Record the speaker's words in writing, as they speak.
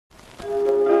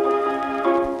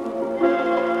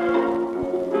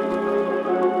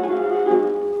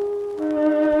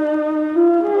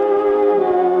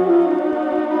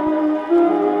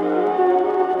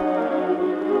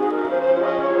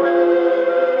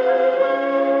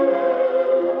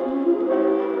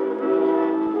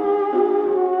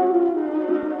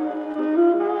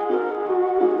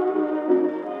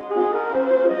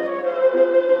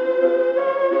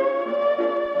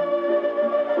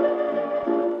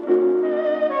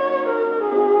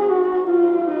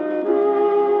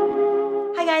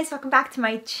guys, welcome back to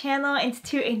my channel and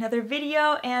to another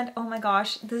video. And oh my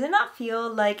gosh, does it not feel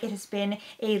like it has been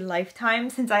a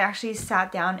lifetime since I actually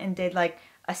sat down and did like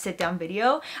a sit down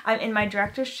video? I'm in my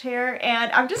director's chair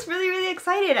and I'm just really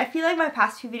excited. I feel like my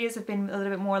past few videos have been a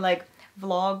little bit more like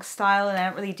vlog style and I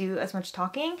don't really do as much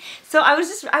talking. So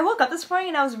I woke up this morning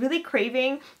and I was really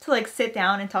craving to like sit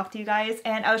down and talk to you guys,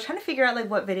 and I was trying to figure out like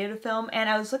what video to film, and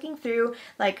I was looking through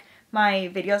like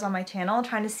my videos on my channel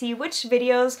trying to see which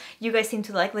videos you guys seem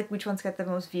to like which ones get the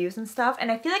most views and stuff, and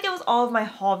I feel like it was all of my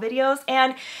haul videos.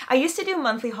 And I used to do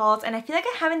monthly hauls and I feel like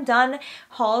I haven't done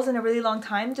hauls in a really long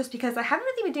time just because I haven't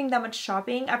really been doing that much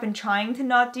shopping. I've been trying to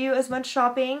not do as much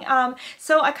shopping,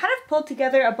 so I kind of pulled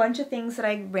together a bunch of things that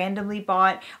I randomly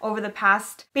bought over the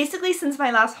past, basically since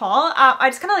my last haul. I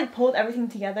just kind of like pulled everything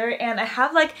together and I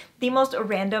have like the most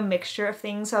random mixture of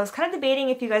things, so I was kind of debating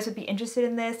if you guys would be interested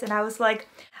in this, and I was like,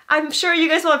 I'm sure you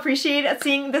guys will appreciate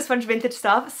seeing this bunch of vintage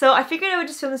stuff. So I figured I would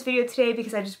just film this video today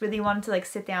because I just really wanted to like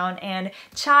sit down and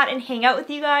chat and hang out with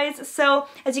you guys. So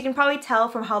as you can probably tell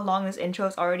from how long this intro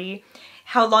already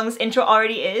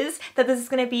is, that this is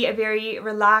going to be a very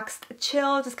relaxed,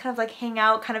 chill, just kind of like hang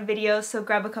out kind of video. So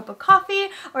grab a cup of coffee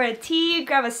or a tea,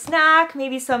 grab a snack,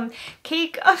 maybe some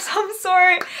cake of some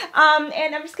sort,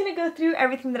 and I'm just going to go through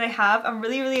everything that I have. I'm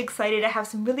really excited. I have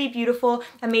some really beautiful,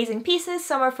 amazing pieces.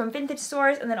 Some are from vintage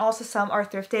stores and then also some are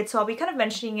thrifted, so I'll be kind of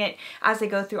mentioning it as I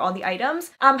go through all the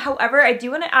items. However, I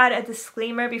do want to add a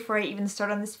disclaimer before I even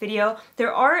start on this video.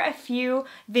 There are a few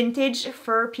vintage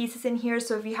fur pieces in here,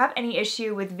 so if you have any issue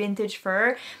with vintage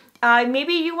fur,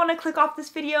 maybe you want to click off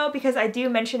this video because I do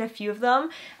mention a few of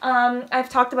them. I've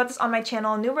talked about this on my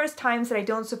channel numerous times that I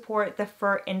don't support the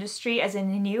fur industry as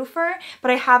in new fur,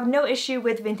 but I have no issue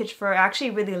with vintage fur. I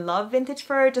actually really love vintage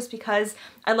fur just because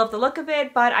I love the look of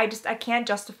it, but I can't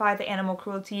justify the animal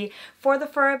cruelty for the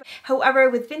fur. However,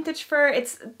 with vintage fur,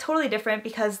 it's totally different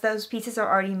because those pieces are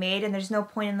already made and there's no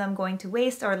point in them going to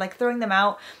waste or like throwing them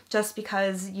out just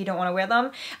because you don't want to wear them.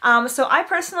 So I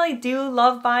personally do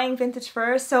love buying vintage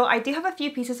fur, so I do have a few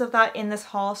pieces of that in this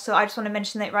haul, so I just want to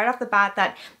mention that right off the bat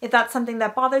that if that's something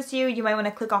that bothers you, you might want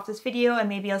to click off this video and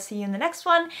maybe I'll see you in the next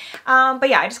one. But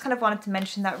yeah, I just kind of wanted to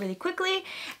mention that really quickly.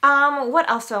 What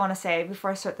else do I want to say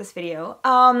before I start this video?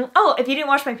 Oh, if you didn't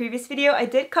watch my previous video, I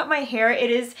did cut my hair. It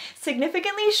is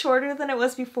significantly shorter than it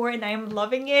was before and I'm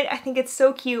loving it. I think it's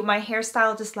so cute. My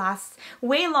hairstyle just lasts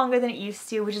way longer than it used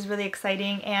to, which is really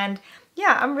exciting, and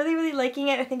yeah, I'm really liking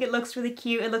it. I think it looks really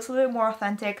cute. It looks a little bit more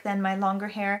authentic than my longer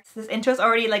hair. So this intro is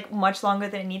already like much longer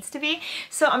than it needs to be.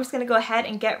 So I'm just gonna go ahead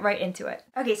and get right into it.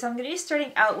 Okay, so I'm gonna be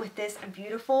starting out with this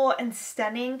beautiful and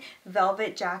stunning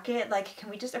velvet jacket. Like, can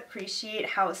we just appreciate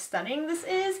how stunning this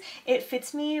is? It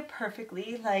fits me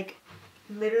perfectly. Like,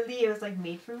 literally it was like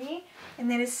made for me,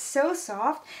 and then it's so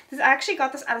soft. I actually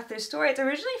got this at a thrift store. It's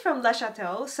originally from Le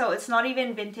Chateau, so it's not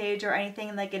even vintage or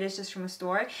anything, like it is just from a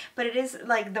store, but it is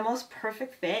like the most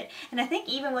perfect fit. And I think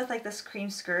even with like this cream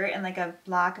skirt and like a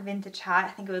black vintage hat,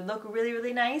 I think it would look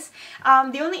really nice.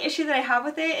 The only issue that I have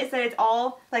with it is that it's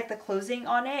all like the closing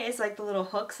on it is like the little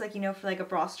hooks, like, you know, for like a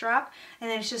bra strap, and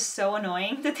then it's just so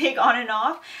annoying to take on and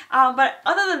off. But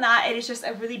other than that, it is just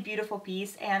a really beautiful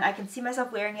piece and I can see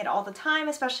myself wearing it all the time,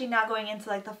 especially now going into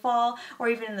like the fall or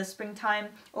even in the springtime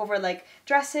over like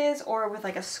dresses or with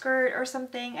like a skirt or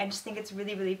something. I just think it's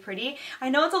really pretty. I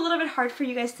know it's a little bit hard for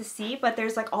you guys to see, but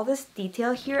there's like all this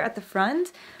detail here at the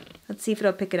front. Let's see if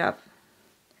it'll pick it up.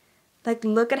 Like,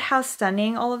 look at how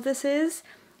stunning all of this is.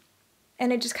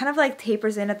 And it just kind of like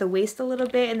tapers in at the waist a little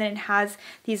bit, and then it has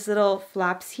these little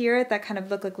flaps here that kind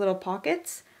of look like little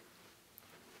pockets.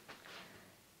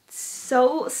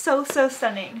 So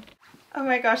stunning. Oh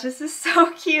my gosh, this is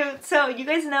so cute. So you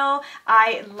guys know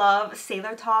I love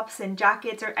sailor tops and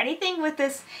jackets or anything with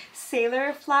this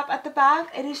sailor flap at the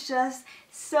back. It is just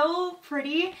so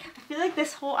pretty. I feel like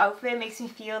this whole outfit makes me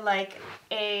feel like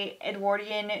a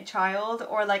Edwardian child,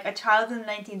 or like a child in the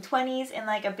 1920s in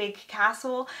like a big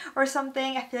castle or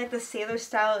something. I feel like the sailor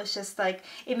style is just like,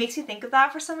 it makes me think of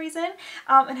that for some reason.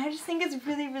 And I just think it's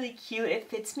really cute. It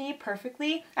fits me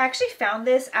perfectly. I actually found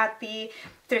this at the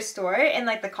thrift store in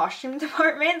like the costume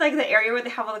department, like the area where they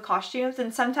have all the costumes,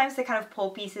 and sometimes they kind of pull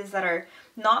pieces that are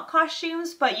not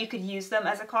costumes but you could use them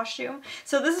as a costume.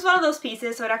 So this is one of those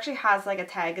pieces, so it actually has like a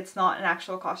tag. It's not an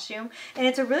actual costume, and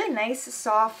it's a really nice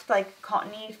soft like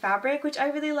cottony fabric, which I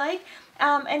really like.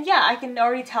 And yeah, I can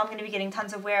already tell I'm going to be getting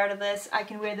tons of wear out of this. I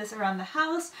can wear this around the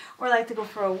house or like to go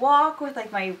for a walk with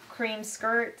like my cream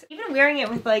skirt. Even wearing it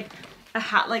with like a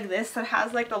hat like this that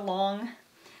has like the long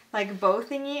like bow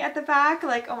thingy at the back.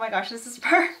 Like, oh my gosh, this is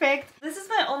perfect. This is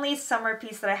my only summer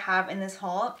piece that I have in this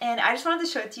haul, and I just wanted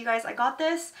to show it to you guys. I got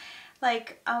this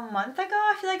like a month ago.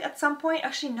 I feel like at some point,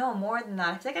 actually no, more than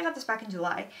that. I feel like I got this back in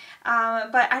July.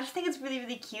 But I just think it's really,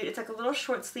 really cute. It's like a little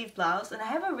short sleeve blouse, and I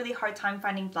have a really hard time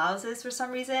finding blouses for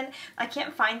some reason. I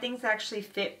can't find things that actually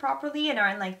fit properly and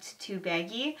aren't like too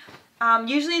baggy.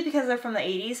 Usually because they're from the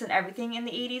 80s and everything in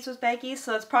the 80s was baggy,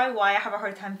 so that's probably why I have a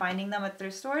hard time finding them at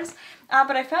thrift stores.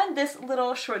 But I found this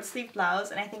little short sleeve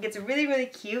blouse and I think it's really, really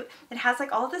cute. It has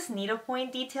like all this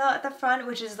needlepoint detail at the front,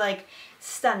 which is like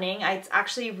stunning. It's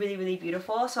actually really, really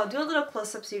beautiful. So I'll do a little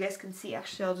close up so you guys can see.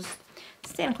 Actually, I'll just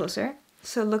stand closer.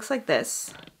 So it looks like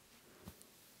this.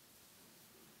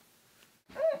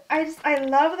 I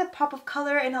love the pop of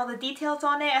color and all the details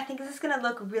on it. I think this is gonna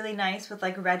look really nice with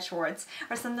like red shorts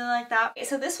or something like that.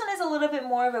 So this one is a little bit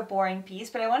more of a boring piece,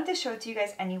 but I wanted to show it to you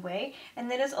guys anyway. And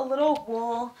it is a little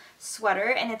wool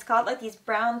sweater, and it's got like these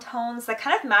brown tones that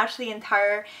kind of match the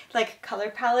entire like color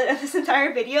palette of this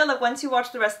entire video. Like once you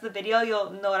watch the rest of the video,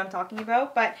 you'll know what I'm talking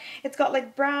about. But it's got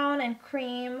like brown and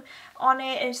cream on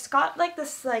it, and it's got like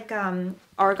this like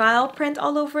argyle print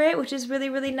all over it, which is really,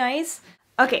 really nice.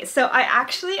 Okay, so I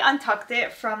actually untucked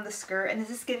it from the skirt, and this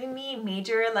is giving me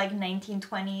major like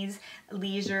 1920s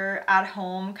leisure at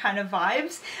home kind of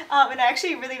vibes. And I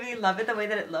actually really, really love it the way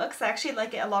that it looks. I actually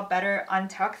like it a lot better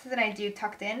untucked than I do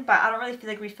tucked in, but I don't really feel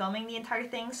like refilming the entire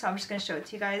thing, so I'm just gonna show it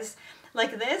to you guys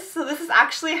like this. So this is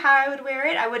actually how I would wear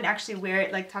it. I wouldn't actually wear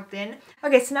it like tucked in.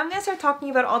 Okay, so now I'm gonna start talking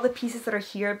about all the pieces that are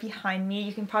here behind me.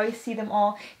 You can probably see them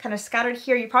all kind of scattered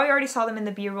here. You probably already saw them in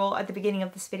the B-roll at the beginning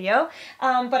of this video.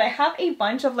 But I have a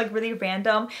bunch of like really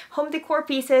random home decor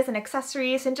pieces and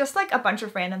accessories and just like a bunch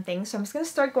of random things. So I'm just gonna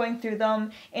start going through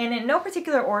them, and in no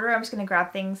particular order. I'm just gonna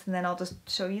grab things and then I'll just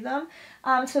show you them.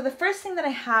 So the first thing that I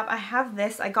have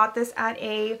this. I got this at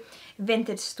a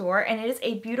vintage store, and it is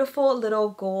a beautiful little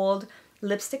gold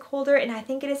lipstick holder, and I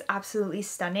think it is absolutely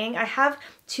stunning. I have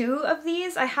two of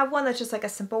these. I have one that's just like a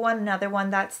simple one, another one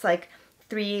that's like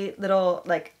 3 little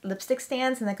like lipstick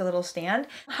stands and like a little stand.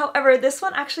 However, this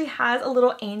one actually has a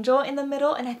little angel in the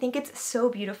middle, and I think it's so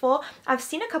beautiful. I've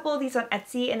seen a couple of these on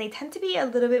Etsy, and they tend to be a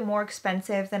little bit more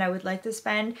expensive than I would like to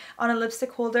spend on a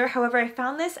lipstick holder. However, I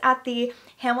found this at the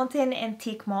Hamilton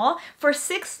Antique Mall for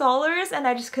 $6, and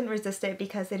I just couldn't resist it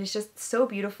because it is just so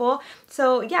beautiful.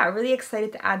 So yeah, really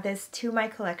excited to add this to my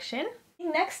collection. The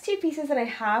next two pieces that I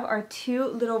have are 2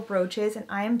 little brooches, and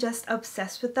I am just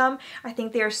obsessed with them. I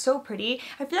think they are so pretty.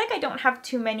 I feel like I don't have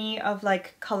too many of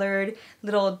like colored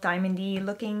little diamondy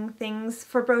looking things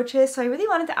for brooches, so I really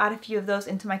wanted to add a few of those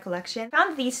into my collection. I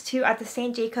found these two at the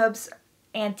St. Jacobs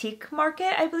Antique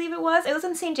Market, I believe it was. It was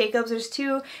in St. Jacobs. There's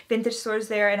 2 vintage stores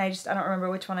there, and I don't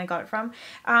remember which one I got it from.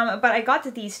 But I got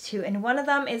these 2, and one of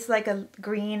them is like a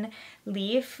green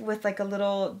leaf with like a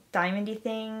little diamondy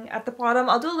thing at the bottom.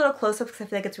 I'll do a little close-up because I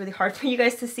feel like it's really hard for you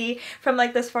guys to see from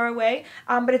like this far away.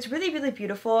 But it's really, really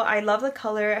beautiful. I love the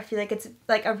color. I feel like it's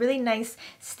like a really nice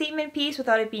statement piece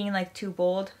without it being like too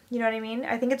bold. You know what I mean?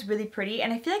 I think it's really pretty,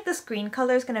 and I feel like this green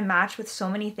color is going to match with so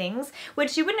many things,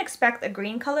 which you wouldn't expect a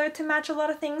green color to match a lot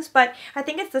of things, but I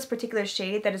think it's this particular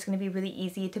shade that is going to be really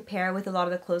easy to pair with a lot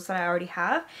of the clothes that I already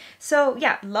have. So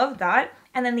yeah, love that.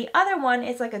 And then the other one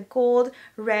is like a gold,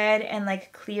 red, and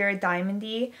like clear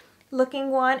diamondy looking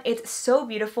one. It's so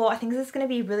beautiful. I think this is going to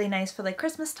be really nice for like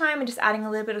Christmas time and just adding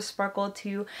a little bit of sparkle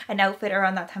to an outfit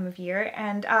around that time of year.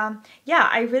 And yeah,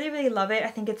 I really, really love it. I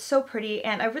think it's so pretty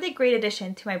and a really great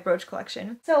addition to my brooch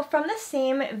collection. So from the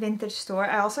same vintage store,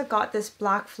 I also got this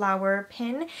black flower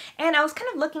pin, and I was kind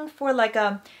of looking for like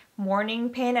a mourning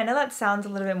pin. I know that sounds a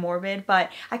little bit morbid, but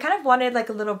I kind of wanted like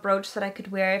a little brooch that I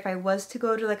could wear if I was to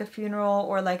go to like a funeral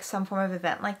or like some form of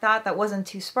event like that that wasn't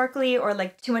too sparkly or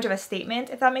like too much of a statement,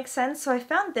 if that makes sense. So I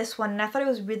found this one and I thought it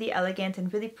was really elegant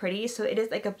and really pretty. So it is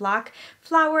like a black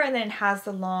flower, and then it has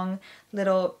the long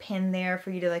little pin there for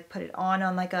you to like put it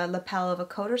on like a lapel of a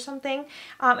coat or something.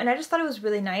 And I just thought it was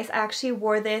really nice. I actually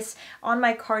wore this on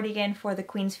my cardigan for the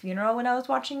Queen's funeral when I was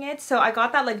watching it, so I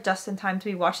got that like just in time to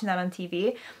be watching that on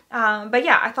TV. But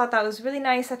yeah, I thought that was really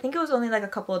nice. I think it was only like a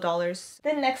couple of dollars.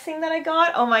 The next thing that I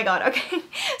got, oh my god, okay.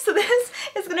 So this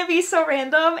is gonna be so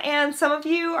random, and some of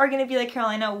you are gonna be like,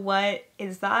 Carolina, what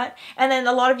is that? And then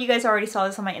a lot of you guys already saw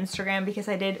this on my Instagram because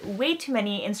I did way too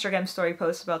many Instagram story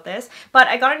posts about this. But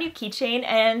I got a new keychain,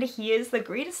 and he is the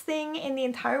greatest thing in the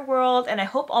entire world, and I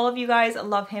hope all of you guys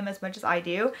love him as much as I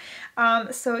do.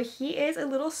 So he is a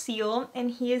little seal,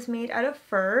 and he is made out of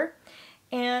fur.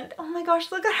 And oh my gosh,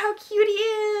 look at how cute he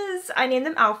is! I named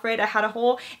him Alfred. I had a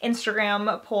whole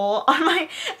Instagram poll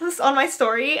on my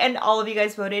story, and all of you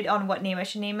guys voted on what name I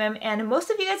should name him. And most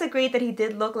of you guys agreed that he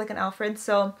did look like an Alfred,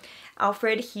 so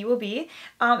Alfred he will be.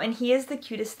 And he is the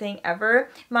cutest thing ever.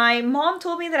 My mom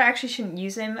told me that I actually shouldn't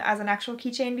use him as an actual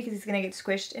keychain because he's gonna get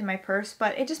squished in my purse,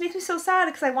 but it just makes me so sad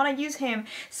because I want to use him.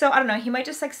 So I don't know, he might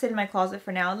just like sit in my closet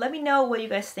for now. Let me know what you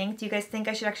guys think. Do you guys think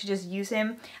I should actually just use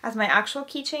him as my actual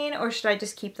keychain, or should I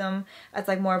just keep them as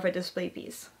like more of a display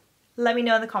piece? Let me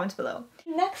know in the comments below.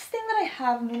 Next thing that I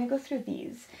have, I'm gonna go through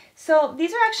these. So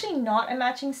these are actually not a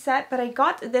matching set, but I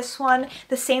got this one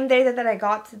the same day that I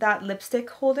got that lipstick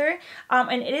holder.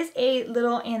 And it is a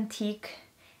little antique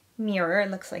mirror.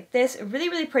 It looks like this. Really,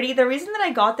 really pretty. The reason that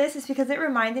I got this is because it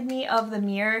reminded me of the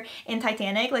mirror in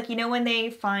Titanic. Like, you know when they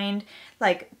find,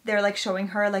 like, they're like showing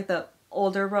her like the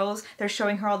older Rose, they're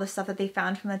showing her all the stuff that they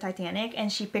found from the Titanic,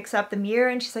 and she picks up the mirror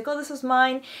and she's like, oh, this was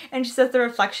mine, and she says the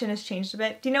reflection has changed a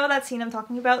bit. Do you know that scene I'm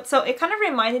talking about? So it kind of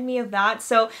reminded me of that,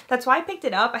 so that's why I picked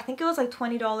it up. I think it was like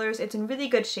 $20. It's in really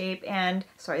good shape, and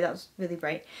sorry, that was really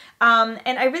bright. And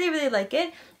I really, really like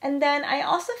it. And then I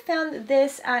also found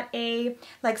this at a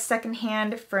like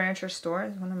secondhand furniture store.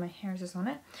 One of my hairs is on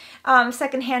it.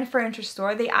 Secondhand furniture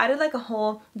store. They added like a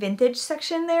whole vintage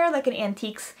section there, like an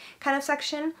antiques kind of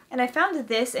section. And I found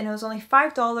this and it was only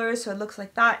 $5, so it looks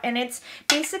like that. And it's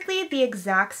basically the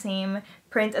exact same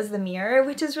print as the mirror,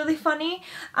 which is really funny.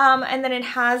 And then it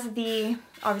has the,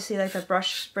 obviously like the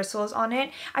brush bristles on it.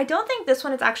 I don't think this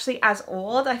one is actually as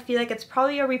old. I feel like it's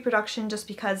probably a reproduction just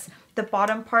because the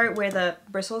bottom part where the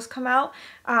bristles come out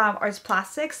is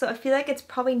plastic, so I feel like it's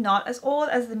probably not as old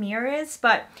as the mirror is,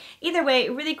 but either way,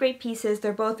 really great pieces.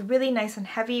 They're both really nice and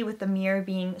heavy, with the mirror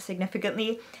being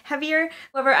significantly heavier.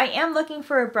 However, I am looking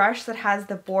for a brush that has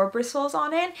the boar bristles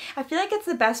on it. I feel like it's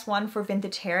the best one for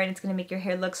vintage hair, and it's going to make your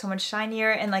hair look so much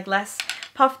shinier and like less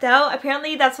puffed out.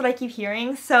 Apparently that's what I keep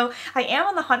hearing, so I am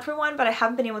on the hunt for one, but I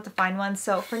haven't been able to find one,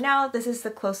 so for now this is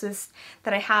the closest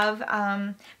that I have.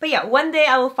 But yeah, one day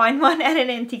I will find one at an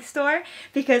antique store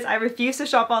because I refuse to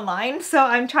shop online, so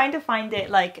I'm trying to find it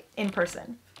like in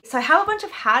person. So I have a bunch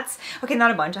of hats. Okay,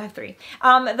 not a bunch, I have three.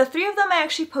 The three of them, I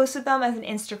actually posted them as an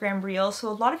Instagram reel, so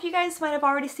a lot of you guys might have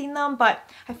already seen them, but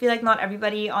I feel like not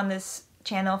everybody on this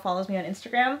channel follows me on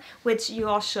Instagram, which you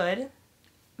all should.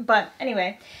 But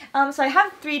anyway, so I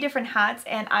have three different hats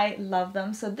and I love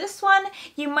them. So this one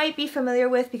you might be familiar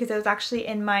with because it was actually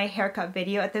in my haircut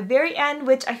video at the very end,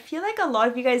 which I feel like a lot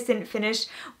of you guys didn't finish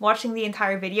watching the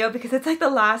entire video because it's like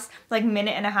the last like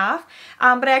minute and a half.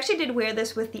 But I actually did wear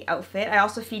this with the outfit. I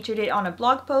also featured it on a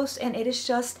blog post and it is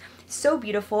just so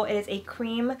beautiful. It is a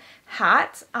cream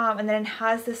hat, and then it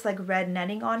has this like red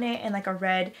netting on it and like a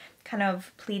red kind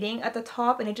of pleating at the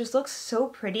top, and it just looks so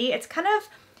pretty. It's kind of,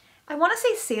 I want to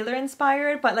say sailor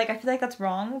inspired, but like I feel like that's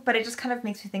wrong, but it just kind of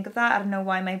makes me think of that. I don't know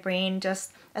why my brain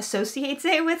just associates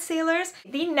it with sailors.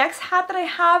 The next hat that I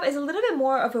have is a little bit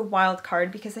more of a wild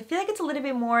card because I feel like it's a little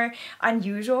bit more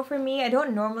unusual for me. I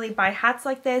don't normally buy hats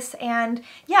like this, and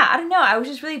yeah, I don't know, I was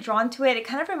just really drawn to it. It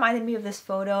kind of reminded me of this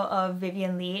photo of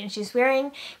Vivian Lee, and she's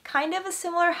wearing kind of a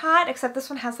similar hat, except this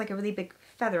one has like a really big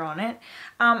feather on it,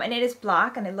 and it is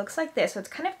black and it looks like this, so it's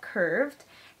kind of curved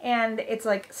and it's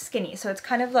like skinny, so it's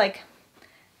kind of like,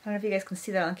 I don't know if you guys can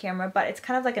see that on camera, but it's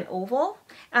kind of like an oval,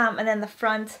 and then the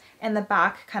front and the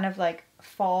back kind of like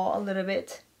fall a little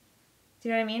bit. Do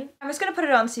you know what I mean? I'm just gonna put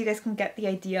it on so you guys can get the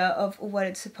idea of what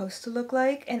it's supposed to look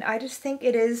like, and I just think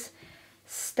it is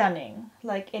stunning.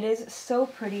 Like, it is so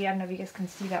pretty. I don't know if you guys can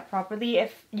see that properly.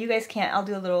 If you guys can't, I'll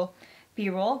do a little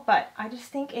b-roll, but I just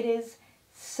think it is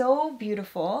so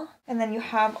beautiful. And then you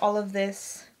have all of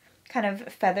this kind of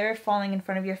feather falling in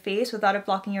front of your face without it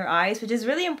blocking your eyes, which is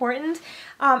really important.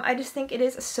 I just think it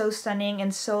is so stunning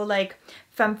and so like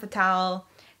femme fatale,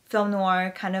 film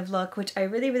noir kind of look, which I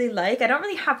really, really like. I don't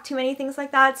really have too many things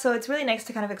like that, so it's really nice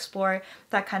to kind of explore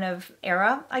that kind of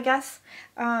era, I guess.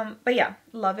 But yeah,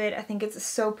 love it. I think it's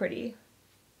so pretty.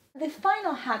 The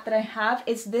final hat that I have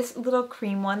is this little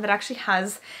cream one that actually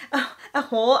has a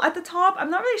hole at the top.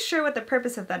 I'm not really sure what the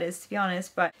purpose of that is, to be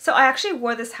honest, but so I actually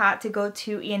wore this hat to go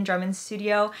to Ian Drummond's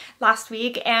studio last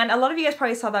week, and a lot of you guys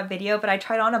probably saw that video, but I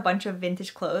tried on a bunch of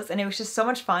vintage clothes and it was just so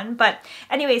much fun. But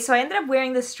anyway, so I ended up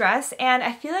wearing this dress, and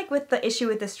I feel like with the issue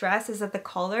with this dress is that the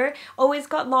collar always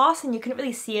got lost and you couldn't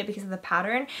really see it because of the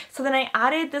pattern. So then I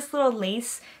added this little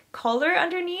lace collar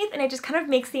underneath, and it just kind of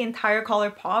makes the entire collar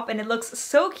pop, and it looks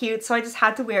so cute, so I just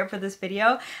had to wear it for this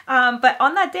video. But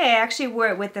on that day I actually wore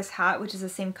it with this hat, which is the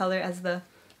same color as the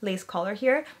lace collar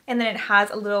here, and then it has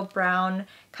a little brown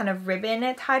kind of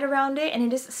ribbon tied around it, and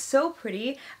it is so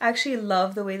pretty. I actually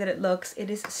love the way that it looks. It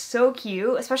is so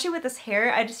cute, especially with this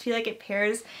hair. I just feel like it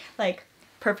pairs like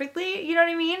perfectly, you know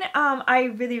what I mean? I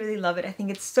really love it. I think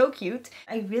it's so cute.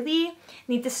 I really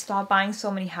need to stop buying so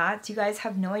many hats. You guys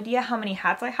have no idea how many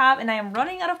hats I have, and I am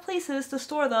running out of places to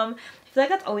store them. I feel like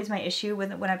that's always my issue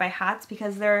when I buy hats,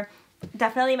 because they're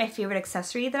definitely my favorite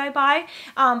accessory that I buy,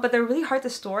 but they're really hard to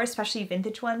store, especially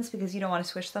vintage ones, because you don't want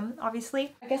to swish them,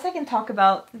 obviously. I guess I can talk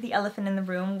about the elephant in the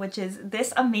room, which is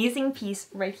this amazing piece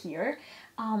right here.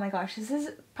 Oh my gosh, this is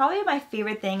probably my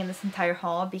favorite thing in this entire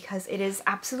haul because it is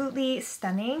absolutely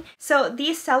stunning. So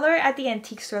the seller at the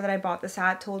antique store that I bought this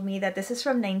at told me that this is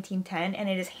from 1910 and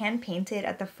it is hand painted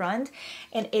at the front,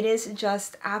 and it is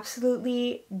just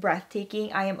absolutely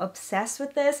breathtaking. I am obsessed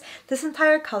with this. This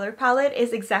entire color palette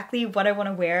is exactly what I want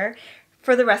to wear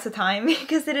for the rest of the time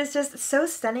because it is just so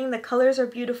stunning. The colors are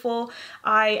beautiful.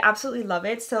 I absolutely love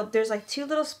it. So there's like two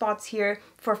little spots here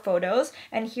for photos,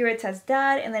 and here it says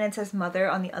dad and then it says mother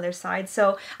on the other side.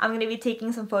 So I'm going to be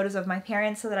taking some photos of my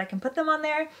parents so that I can put them on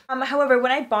there. However,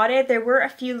 when I bought it, there were a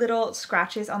few little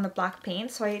scratches on the black paint,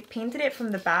 so I painted it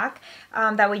from the back.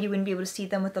 That way you wouldn't be able to see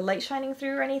them with the light shining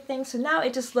through or anything. So now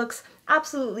it just looks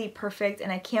absolutely perfect,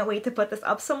 and I can't wait to put this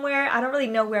up somewhere. I don't really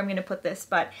know where I'm going to put this,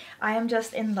 but I am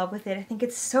just in love with it. I think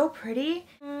it's so pretty.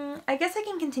 I guess I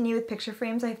can continue with picture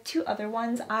frames. I have two other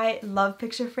ones. I love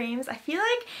picture frames. I feel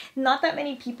like not that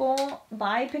many people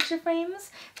buy picture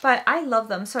frames, but I love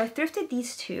them. So I thrifted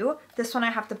these two. This one I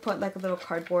have to put like a little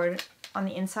cardboard on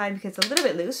the inside because it's a little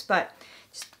bit loose, but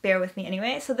just bear with me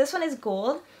anyway. So this one is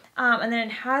gold. And then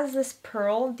it has this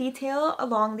pearl detail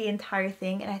along the entire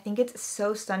thing, and I think it's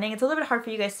so stunning. It's a little bit hard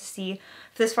for you guys to see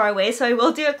this far away, so I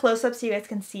will do a close-up so you guys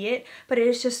can see it, but it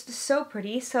is just so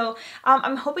pretty. So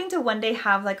I'm hoping to one day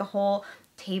have like a whole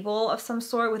table of some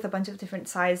sort with a bunch of different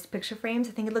sized picture frames.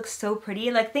 I think it looks so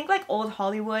pretty. Like, think like old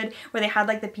Hollywood where they had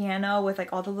like the piano with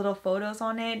like all the little photos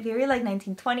on it. Very like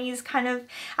 1920s kind of.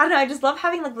 I don't know, I just love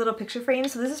having like little picture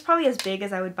frames. So this is probably as big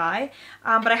as I would buy.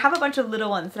 But I have a bunch of little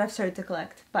ones that I've started to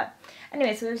collect. But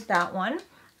anyway, so there's that one.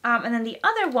 And then the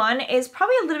other one is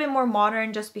probably a little bit more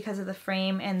modern just because of the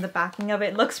frame and the backing of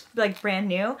it. It looks like brand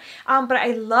new, but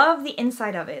I love the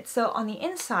inside of it. So on the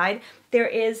inside, there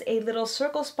is a little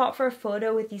circle spot for a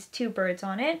photo with these two birds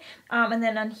on it. And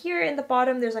then on here in the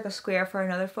bottom, there's like a square for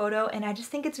another photo. And I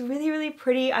just think it's really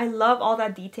pretty. I love all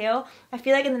that detail. I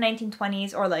feel like in the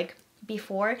 1920s or like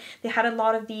before, they had a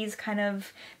lot of these kind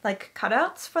of like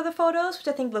cutouts for the photos, which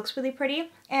I think looks really pretty,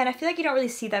 and I feel like you don't really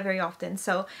see that very often.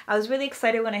 So I was really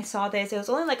excited when I saw this. It was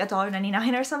only like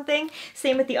 $1.99 or something.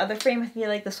 Same with the other frame. I feel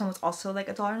like this one was also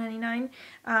like $1.99.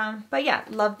 But yeah,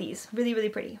 love these. Really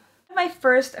pretty. My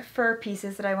first fur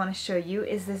pieces that I want to show you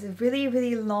is this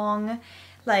really long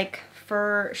like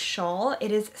fur shawl.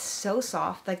 It is so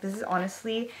soft. Like, this is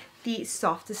honestly the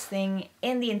softest thing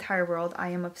in the entire world. I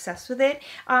am obsessed with it.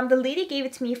 The lady gave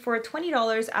it to me for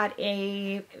 $20 at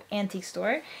a antique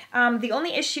store. The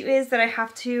only issue is that I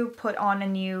have to put on a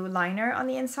new liner on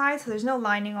the inside, so there's no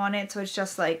lining on it, so it's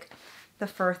just like the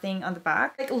fur thing on the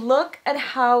back. Like, look at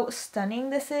how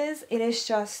stunning this is. It is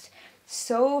just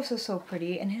so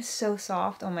pretty, and it's so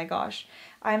soft. Oh my gosh.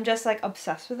 I'm just like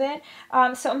obsessed with it.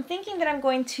 So I'm thinking that I'm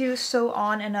going to sew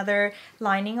on another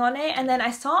lining on it, and then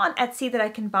I saw on Etsy that I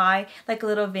can buy like a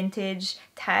little vintage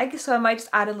tag, so I might just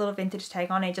add a little vintage tag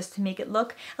on it just to make it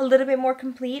look a little bit more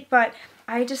complete. But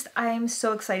I'm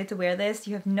so excited to wear this.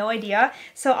 You have no idea.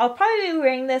 So I'll probably be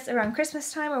wearing this around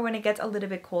Christmas time or when it gets a little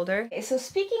bit colder. Okay, so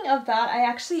speaking of that, I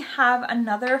actually have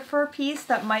another fur piece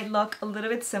that might look a little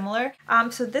bit similar.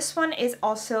 So this one is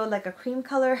also like a cream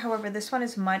color. However, this one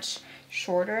is much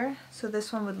shorter. So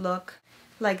this one would look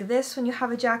like this when you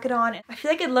have a jacket on. I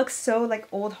feel like it looks so like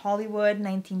old Hollywood,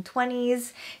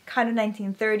 1920s, kind of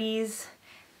 1930s.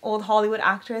 Old Hollywood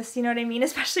actress, you know what I mean?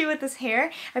 Especially with this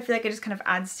hair, I feel like it just kind of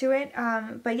adds to it.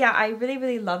 But yeah, I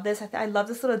really love this. I love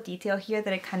this little detail here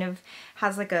that it kind of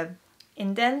has like a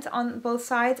indent on both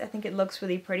sides. I think it looks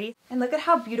really pretty. And look at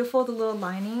how beautiful the little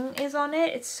lining is on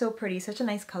it. It's so pretty, such a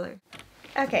nice color.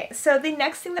 Okay, so the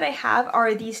next thing that I have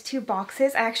are these two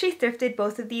boxes. I actually thrifted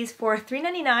both of these for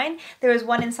 $3.99. There was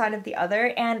one inside of the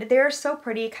other, and they're so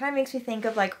pretty. It kind of makes me think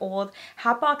of like old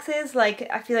hat boxes. Like,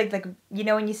 I feel like you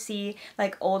know when you see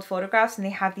like old photographs and they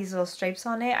have these little stripes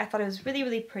on it. I thought it was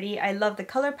really pretty. I love the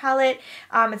color palette.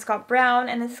 It's got brown,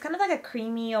 and it's kind of like a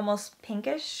creamy, almost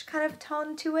pinkish kind of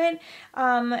tone to it.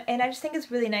 And I just think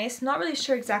it's really nice. Not really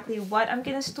sure exactly what I'm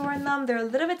gonna store in them. They're a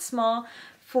little bit small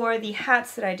for the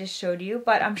hats that I just showed you,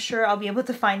 but I'm sure I'll be able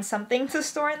to find something to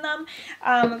store in them.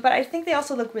 But I think they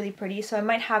also look really pretty, so I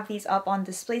might have these up on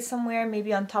display somewhere,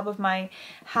 maybe on top of my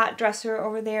hat dresser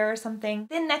over there or something.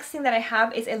 The next thing that I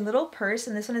have is a little purse,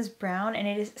 and this one is brown, and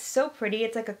it is so pretty.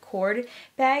 It's like a cord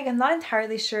bag. I'm not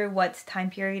entirely sure what time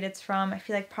period it's from. I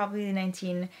feel like probably the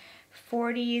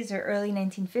 1940s or early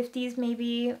 1950s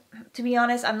maybe. To be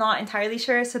honest, I'm not entirely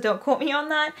sure, so don't quote me on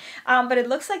that. But it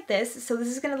looks like this. So this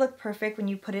is going to look perfect when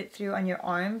you put it through on your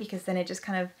arm, because then it just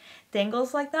kind of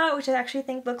dangles like that, which I actually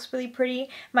think looks really pretty.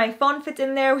 My phone fits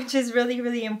in there, which is really,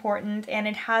 really important, and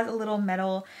it has a little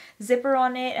metal zipper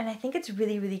on it, and I think it's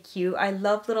really, really cute. I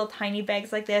love little tiny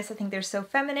bags like this. I think they're so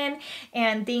feminine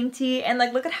and dainty, and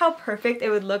like look at how perfect it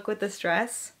would look with this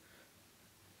dress.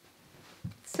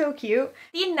 So cute.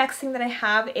 The next thing that I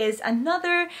have is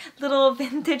another little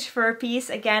vintage fur piece.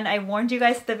 Again, I warned you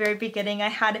guys at the very beginning. I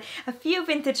had a few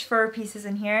vintage fur pieces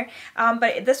in here,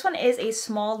 but this one is a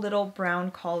small little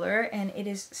brown collar, and it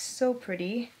is so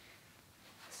pretty.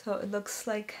 So it looks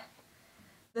like,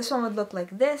 this one would look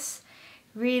like this.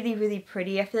 Really, really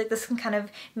pretty. I feel like this can kind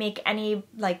of make any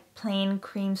like plain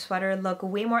cream sweater look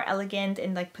way more elegant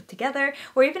and like put together,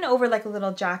 or even over like a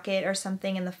little jacket or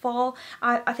something in the fall.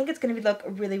 I think it's going to look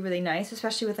really, really nice,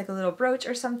 especially with like a little brooch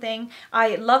or something.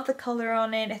 I love the color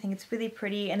on it. I think it's really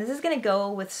pretty, and this is going to go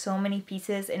with so many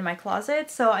pieces in my closet,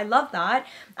 so I love that.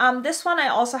 This one I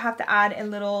also have to add a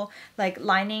little like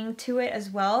lining to it as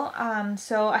well.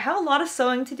 So I have a lot of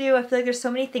sewing to do. I feel like there's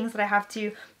so many things that I have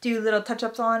to do little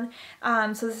touch-ups on.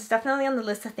 So this is definitely on the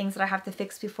list of things that I have to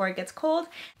fix before it gets cold.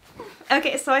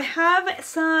 Okay, so I have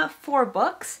some 4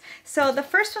 books. So the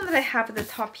first one that I have at the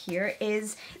top here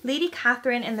is Lady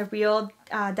Catherine and the Real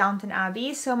Downton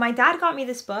Abbey. So my dad got me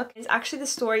this book. It's actually the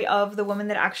story of the woman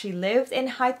that actually lived in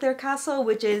Highclere Castle,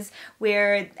 which is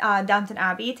where Downton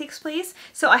Abbey takes place.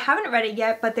 So I haven't read it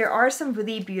yet, but there are some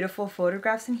really beautiful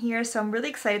photographs in here, so I'm really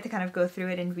excited to kind of go through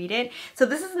it and read it. So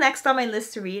this is next on my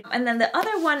list to read. And then the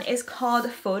other one is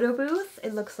called Photo Booth.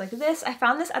 It looks like this. I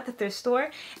found this at the thrift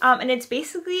store, and it's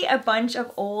basically a bunch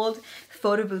of old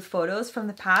photo booth photos from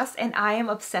the past, and I am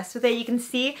obsessed with it. You can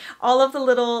see all of the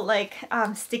little like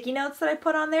sticky notes that I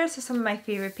put on there, so some of my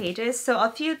favorite pages. So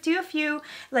I'll do a few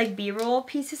like b-roll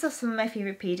pieces of some of my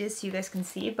favorite pages so you guys can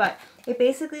see, but it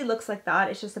basically looks like that.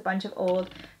 It's just a bunch of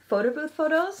old photo booth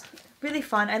photos. Really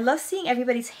fun. I love seeing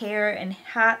everybody's hair and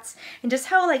hats and just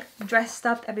how like dressed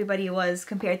up everybody was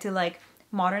compared to like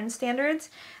modern standards.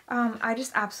 I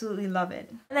just absolutely love it.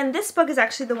 And then this book is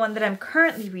actually the one that I'm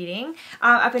currently reading.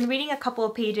 I've been reading a couple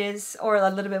of pages or a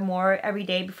little bit more every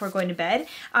day before going to bed.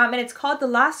 And it's called The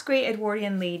Last Great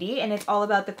Edwardian Lady, and it's all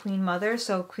about the Queen Mother,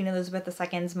 so Queen Elizabeth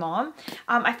II's mom.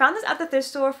 I found this at the thrift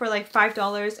store for like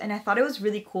 $5, and I thought it was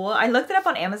really cool. I looked it up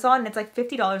on Amazon, and it's like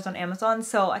 $50 on Amazon,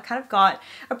 so I kind of got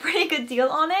a pretty good deal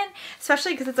on it,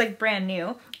 especially because it's like brand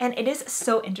new. And it is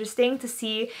so interesting to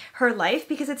see her life,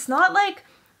 because it's not like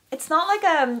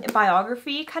a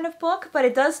biography kind of book, but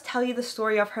it does tell you the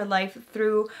story of her life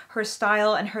through her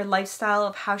style and her lifestyle,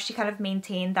 of how she kind of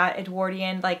maintained that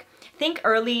Edwardian, like, think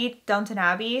early Downton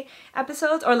Abbey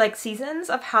episodes or like seasons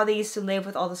of how they used to live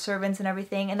with all the servants and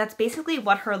everything. And that's basically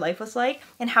what her life was like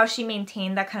and how she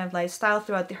maintained that kind of lifestyle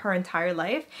throughout her entire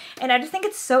life. And I just think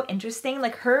it's so interesting.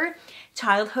 Like, her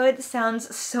childhood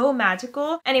sounds so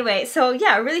magical. Anyway, so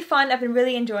yeah, really fun. I've been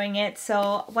really enjoying it.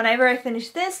 So whenever I finish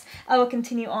this, I will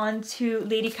continue on to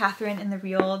Lady Catherine and the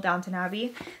Real Downton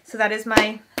Abbey. So that is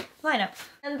my lineup.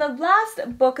 And the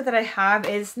last book that I have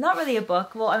is not really a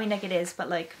book. Well, I mean, like, it is, but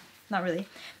like, not really.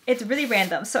 It's really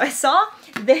random. So I saw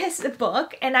this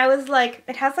book and I was like,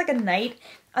 it has like a knight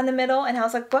on the middle, and I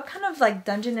was like, what kind of like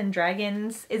Dungeons and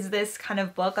Dragons is this kind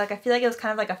of book? Like, I feel like it was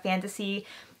kind of like a fantasy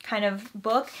kind of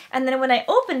book. And then when I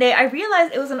opened it, I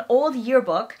realized it was an old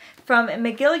yearbook from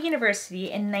McGill University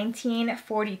in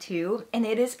 1942, and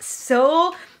it is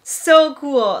so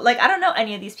cool. Like, I don't know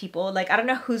any of these people. Like, I don't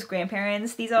know whose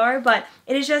grandparents these are, but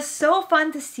it is just so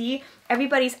fun to see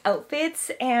everybody's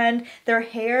outfits and their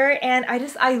hair, and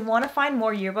I want to find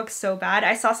more yearbooks so bad.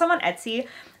 I saw some on Etsy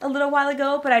a little while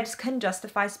ago, but I just couldn't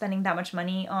justify spending that much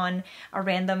money on a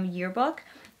random yearbook.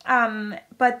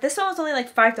 But this one was only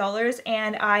like $5,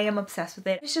 and I am obsessed with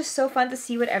it. It's just so fun to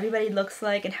see what everybody looks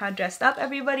like and how dressed up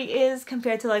everybody is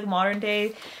compared to like modern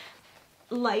day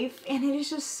life, and it is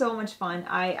just so much fun.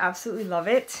 I absolutely love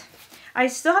it. I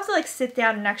still have to like sit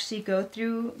down and actually go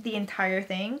through the entire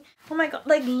thing. Oh my god,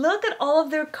 like, look at all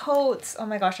of their coats. Oh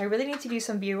my gosh, I really need to do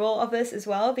some b-roll of this as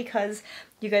well, because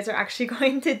you guys are actually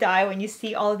going to die when you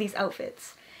see all of these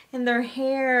outfits and their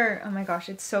hair. Oh my gosh,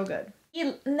 it's so good.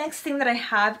 The next thing that I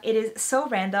have, it is so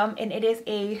random, and it is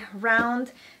a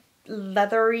round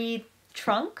leathery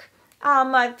trunk.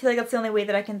 I feel like that's the only way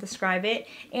that I can describe it.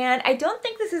 And I don't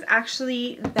think this is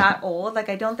actually that old. Like,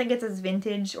 I don't think it's as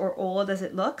vintage or old as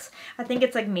it looks. I think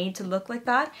it's like made to look like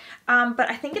that. But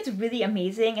I think it's really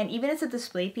amazing. And even as a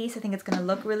display piece, I think it's gonna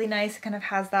look really nice. It kind of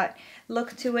has that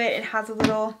look to it. It has a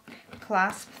little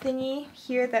clasp thingy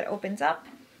here that opens up.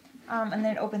 And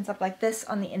then it opens up like this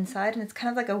on the inside. And it's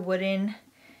kind of like a wooden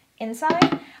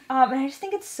inside. And I just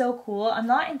think it's so cool. I'm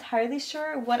not entirely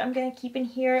sure what I'm gonna keep in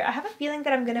here. I have a feeling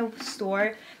that I'm gonna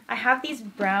store, I have these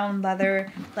brown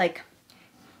leather like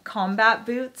combat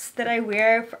boots that I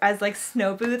wear as like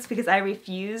snow boots because I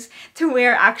refuse to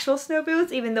wear actual snow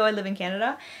boots even though I live in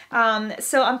Canada.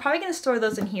 So I'm probably going to store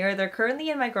those in here. They're currently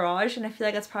in my garage and I feel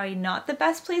like that's probably not the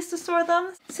best place to store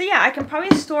them. So yeah, I can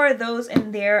probably store those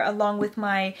in there along with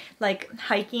my like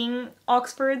hiking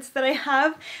Oxfords that I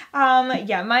have.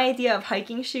 Yeah, my idea of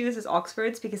hiking shoes is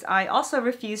Oxfords because I also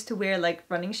refuse to wear like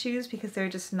running shoes because they're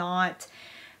just not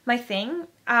my thing.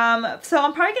 So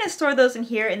I'm probably gonna store those in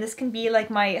here, and this can be like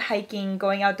my hiking,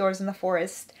 going outdoors in the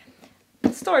forest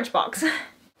storage box.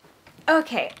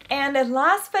 Okay, and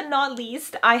last but not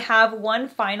least, I have one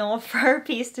final fur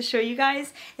piece to show you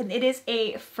guys, and it is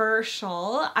a fur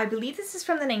shawl. I believe this is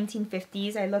from the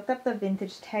 1950s. I looked up the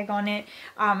vintage tag on it,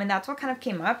 and that's what kind of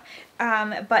came up.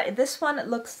 But this one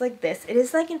looks like this. It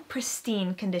is like in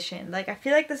pristine condition. Like, I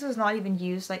feel like this was not even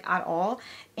used like at all,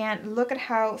 and look at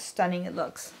how stunning it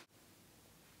looks.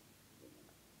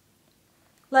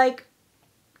 Like,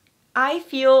 I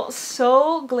feel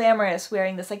so glamorous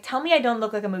wearing this. Like, tell me I don't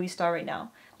look like a movie star right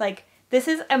now. Like, this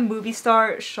is a movie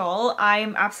star shawl.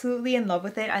 I'm absolutely in love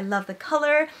with it. I love the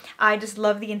color. I just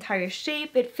love the entire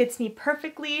shape. It fits me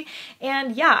perfectly.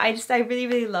 And yeah, I really,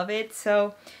 really love it.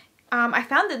 So I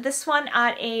found that this one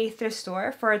at a thrift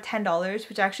store for $10,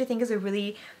 which I actually think is a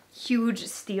really huge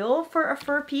steal for a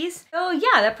fur piece. So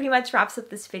yeah, that pretty much wraps up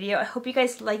this video. I hope you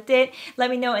guys liked it. Let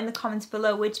me know in the comments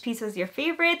below which piece was your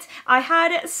favorite. I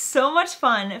had so much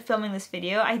fun filming this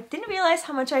video. I didn't realize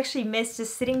how much I actually missed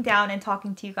just sitting down and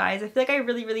talking to you guys. I feel like I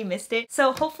really, really missed it.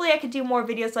 So hopefully I could do more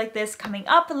videos like this coming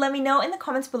up. Let me know in the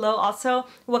comments below also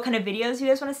what kind of videos you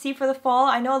guys want to see for the fall.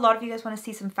 I know a lot of you guys want to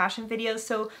see some fashion videos,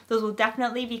 so those will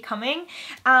definitely be coming.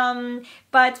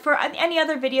 But for any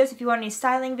other videos, if you want any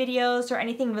styling videos or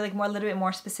anything like more, a little bit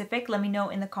more specific, let me know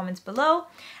in the comments below.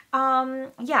 Yeah,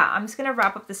 I'm just gonna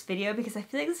wrap up this video because I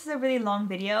feel like this is a really long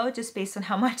video just based on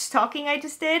how much talking I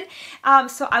just did.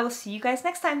 So I will see you guys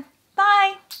next time.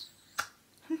 Bye!